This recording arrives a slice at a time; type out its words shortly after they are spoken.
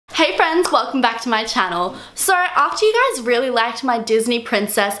friends, welcome back to my channel. So after you guys really liked my Disney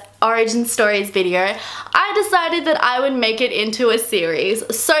Princess origin stories video, I decided that I would make it into a series.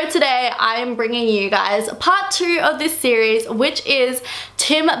 So today I am bringing you guys part 2 of this series, which is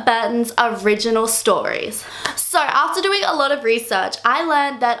Tim Burton's original stories. So after doing a lot of research, I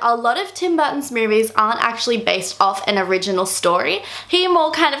learned that a lot of Tim Burton's movies aren't actually based off an original story. He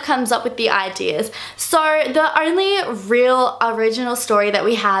more kind of comes up with the ideas. So the only real original story that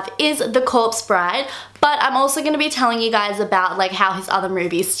we have is The Corpse Bride, but I'm also going to be telling you guys about like how his other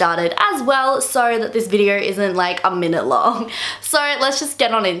movies started as well, so that this video isn't like a minute long. So let's just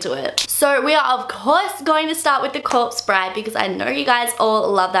get on into it. So we are of course going to start with The Corpse Bride because I know you guys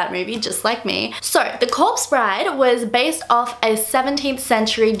all love that movie just like me. So The Corpse Bride was based off a 17th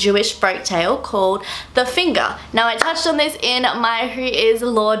century Jewish folktale called The Finger. Now I touched on this in my Who is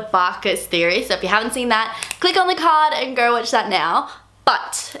Lord Barker's theory, so if you haven't seen that, click on the card and go watch that now.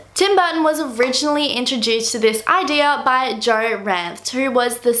 But Tim Burton was originally introduced to this idea by Joe Ranft, who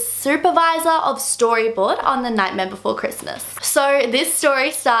was the supervisor of storyboard on The Nightmare Before Christmas. So this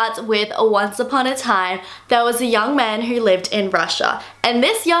story starts with once upon a time there was a young man who lived in Russia, and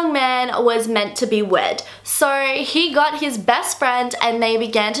this young man was meant to be wed. So he got his best friend and they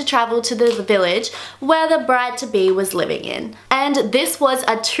began to travel to the village where the bride-to-be was living in. And this was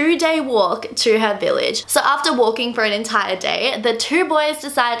a 2-day walk to her village. So after walking for an entire day, the two boys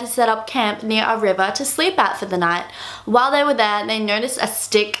decided to set up camp near a river to sleep at for the night. While they were there, they noticed a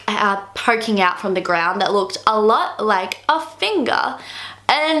stick poking out from the ground that looked a lot like a finger.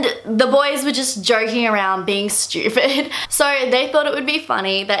 And the boys were just joking around being stupid. So they thought it would be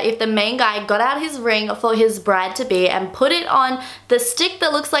funny that if the main guy got out his ring for his bride-to-be and put it on the stick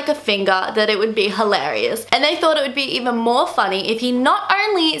that looks like a finger, that it would be hilarious. And they thought it would be even more funny if he not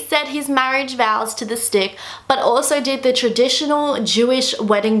only said his marriage vows to the stick, but also did the traditional Jewish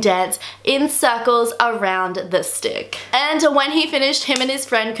wedding dance in circles around the stick. And when he finished, him and his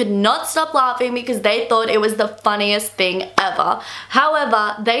friend could not stop laughing because they thought it was the funniest thing ever. However,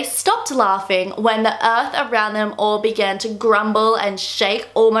 they stopped laughing when the earth around them all began to grumble and shake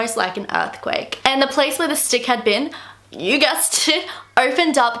almost like an earthquake. And the place where the stick had been, you guessed it,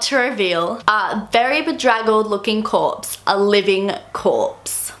 opened up to reveal a very bedraggled looking corpse, a living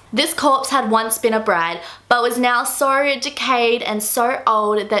corpse. This corpse had once been a bride, but was now so decayed and so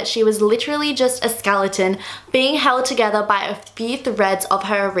old that she was literally just a skeleton being held together by a few threads of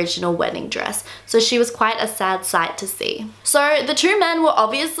her original wedding dress. So she was quite a sad sight to see. So the two men were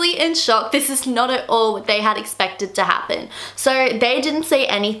obviously in shock. This is not at all what they had expected to happen. So they didn't say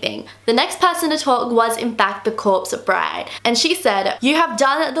anything. The next person to talk was in fact the corpse bride. And she said, "You have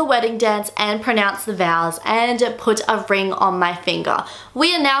done the wedding dance and pronounced the vows and put a ring on my finger.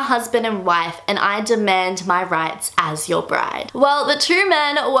 We are now husband and wife, and I demand my rights as your bride." Well, the two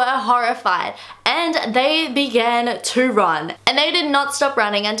men were horrified and they began to run. And they did not stop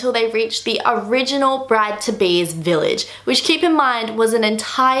running until they reached the original bride-to-be's village, which, keep in mind, was an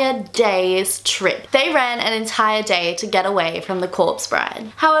entire day's trip. They ran an entire day to get away from the corpse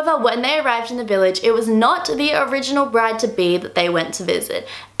bride. However, when they arrived in the village, it was not the original bride-to-be that they went to visit.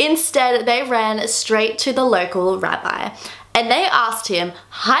 Instead, they ran straight to the local rabbi. And they asked him,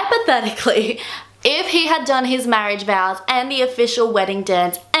 hypothetically, if he had done his marriage vows and the official wedding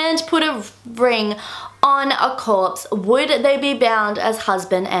dance and put a ring on a corpse, would they be bound as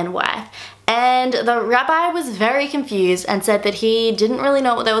husband and wife? And the rabbi was very confused and said that he didn't really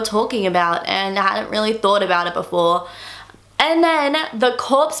know what they were talking about and hadn't really thought about it before. And then the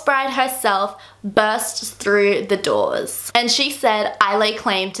corpse bride herself burst through the doors. And she said, "I lay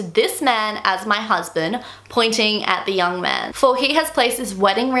claim to this man as my husband," pointing at the young man, "for he has placed his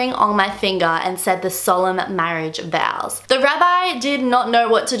wedding ring on my finger and said the solemn marriage vows." The rabbi did not know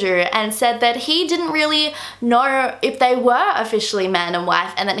what to do and said that he didn't really know if they were officially man and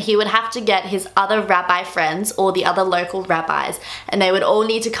wife, and that he would have to get his other rabbi friends or the other local rabbis, and they would all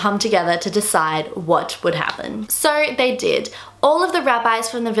need to come together to decide what would happen. So they did. All of the rabbis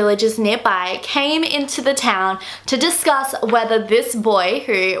from the villages nearby came into the town to discuss whether this boy,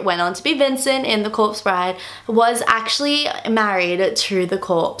 who went on to be Vincent in The Corpse Bride, was actually married to the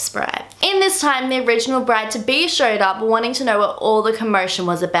corpse bride. In this time, the original bride-to-be showed up wanting to know what all the commotion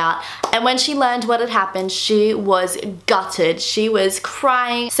was about, and when she learned what had happened, she was gutted. She was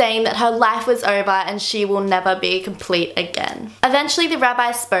crying, saying that her life was over and she will never be complete again. Eventually, the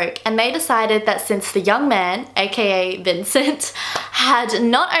rabbis spoke and they decided that since the young man, aka Vincent, had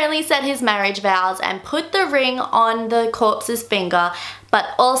not only said his marriage vows and put the ring on the corpse's finger,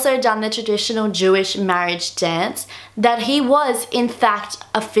 but also done the traditional Jewish marriage dance, that he was in fact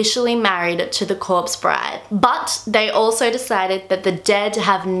officially married to the corpse bride. But they also decided that the dead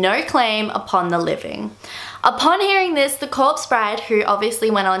have no claim upon the living. Upon hearing this, the corpse bride, who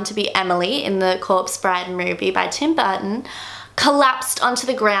obviously went on to be Emily in the Corpse Bride movie by Tim Burton, collapsed onto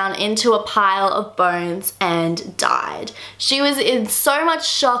the ground into a pile of bones and died. She was in so much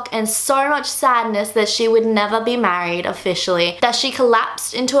shock and so much sadness that she would never be married officially, that she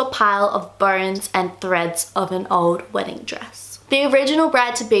collapsed into a pile of bones and threads of an old wedding dress. The original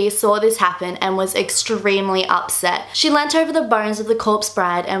bride-to-be saw this happen and was extremely upset. She leant over the bones of the corpse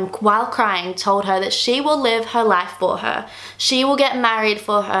bride and, while crying, told her that she will live her life for her. She will get married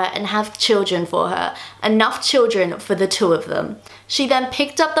for her and have children for her. Enough children for the two of them. She then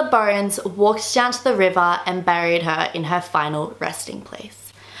picked up the bones, walked down to the river and buried her in her final resting place.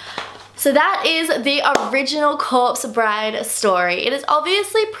 So that is the original Corpse Bride story. It is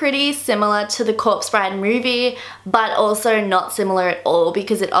obviously pretty similar to the Corpse Bride movie, but also not similar at all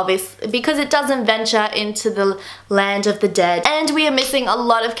because it doesn't venture into the land of the dead, and we are missing a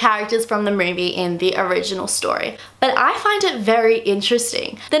lot of characters from the movie in the original story. But I find it very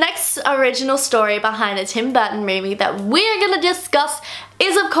interesting. The next original story behind the Tim Burton movie that we're gonna discuss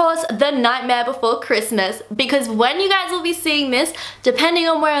is of course The Nightmare Before Christmas, because when you guys will be seeing this, depending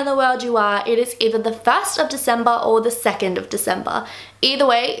on where in the world you are, it is either the 1st of December or the 2nd of December. Either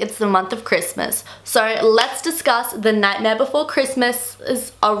way, it's the month of Christmas. So let's discuss The Nightmare Before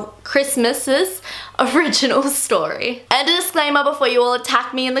Christmas's original story. And a disclaimer before you all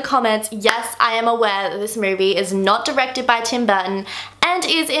attack me in the comments, yes, I am aware that this movie is not directed by Tim Burton and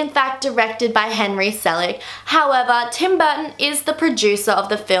is in fact directed by Henry Selick. However, Tim Burton is the producer of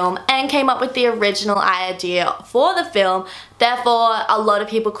the film and came up with the original idea for the film. Therefore, a lot of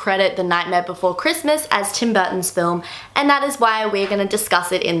people credit The Nightmare Before Christmas as Tim Burton's film, and that is why we're going to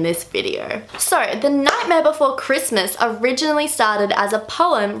discuss it in this video. So, The Nightmare Before Christmas originally started as a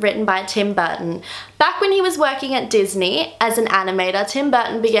poem written by Tim Burton. Back when he was working at Disney as an animator, Tim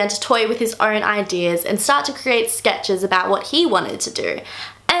Burton began to toy with his own ideas and start to create sketches about what he wanted to do.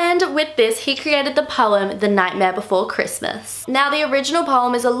 And with this, he created the poem The Nightmare Before Christmas. Now, the original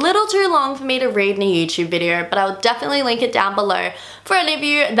poem is a little too long for me to read in a YouTube video, but I will definitely link it down below for any of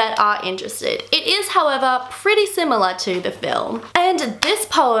you that are interested. It is, however, pretty similar to the film. And this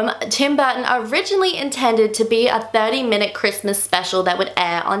poem, Tim Burton originally intended to be a 30-minute Christmas special that would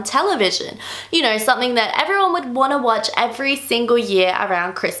air on television. You know, something that everyone would want to watch every single year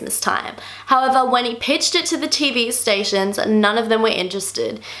around Christmas time. However, when he pitched it to the TV stations, none of them were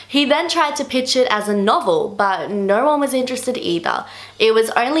interested. He then tried to pitch it as a novel, but no one was interested either. It was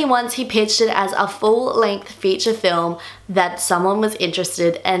only once he pitched it as a full-length feature film that someone was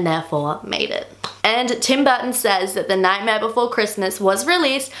interested and therefore made it. And Tim Burton says that The Nightmare Before Christmas was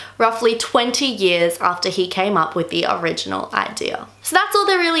released roughly 20 years after he came up with the original idea. So that's all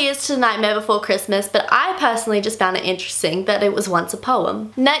there really is to The Nightmare Before Christmas, but I personally just found it interesting that it was once a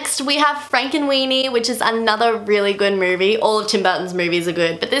poem. Next, we have Frankenweenie, which is another really good movie. All of Tim Burton's movies are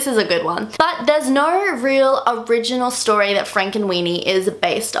good, but this is a good one. But there's no real original story that Frankenweenie is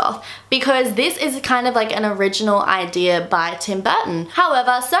based off, because this is kind of like an original idea by Tim Burton.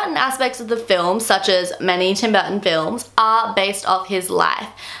 However, certain aspects of the film, such as many Tim Burton films, are based off his life,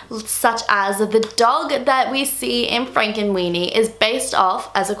 such as the dog that we see in Frankenweenie is based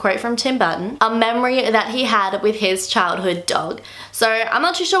off, as a quote from Tim Burton, a memory that he had with his childhood dog. So I'm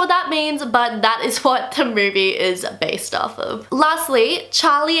not too sure what that means, but that is what the movie is based off of. Lastly,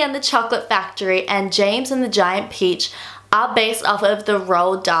 Charlie and the Chocolate Factory and James and the Giant Peach are based off of the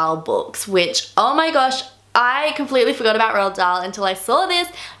Roald Dahl books, which, oh my gosh, I completely forgot about Roald Dahl until I saw this.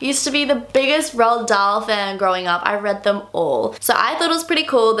 I used to be the biggest Roald Dahl fan growing up. I read them all. So I thought it was pretty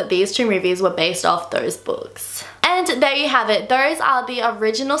cool that these two movies were based off those books. And there you have it. Those are the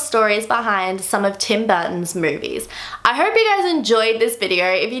original stories behind some of Tim Burton's movies. I hope you guys enjoyed this video.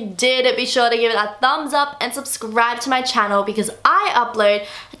 If you did, be sure to give it a thumbs up and subscribe to my channel because I upload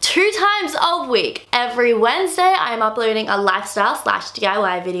 2 times a week. Every Wednesday, I'm uploading a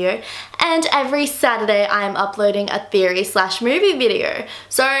lifestyle/DIY video, and every Saturday, I'm uploading a theory/movie video.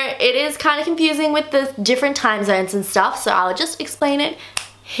 So it is kind of confusing with the different time zones and stuff, so I'll just explain it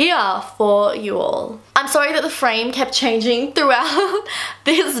here for you all. I'm sorry that the frame kept changing throughout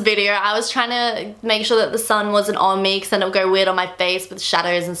this video. I was trying to make sure that the sun wasn't on me because then it would go weird on my face with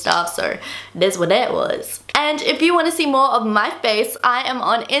shadows and stuff, so that's what that was. And if you want to see more of my face, I am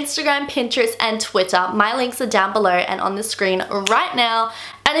on Instagram, Pinterest, and Twitter. My links are down below and on the screen right now.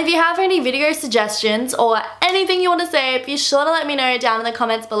 And if you have any video suggestions or anything you want to say, be sure to let me know down in the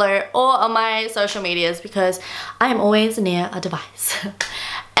comments below or on my social medias because I am always near a device.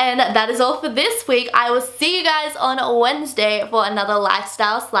 And that is all for this week. I will see you guys on Wednesday for another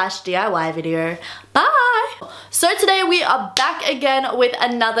lifestyle/DIY video. Bye! So today we are back again with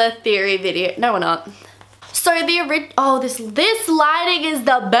another theory video. No, we're not. So this lighting is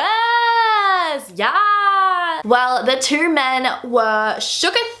the best! Yeah! Well, the two men were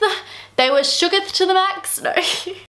shooketh. They were shooketh to the max. No.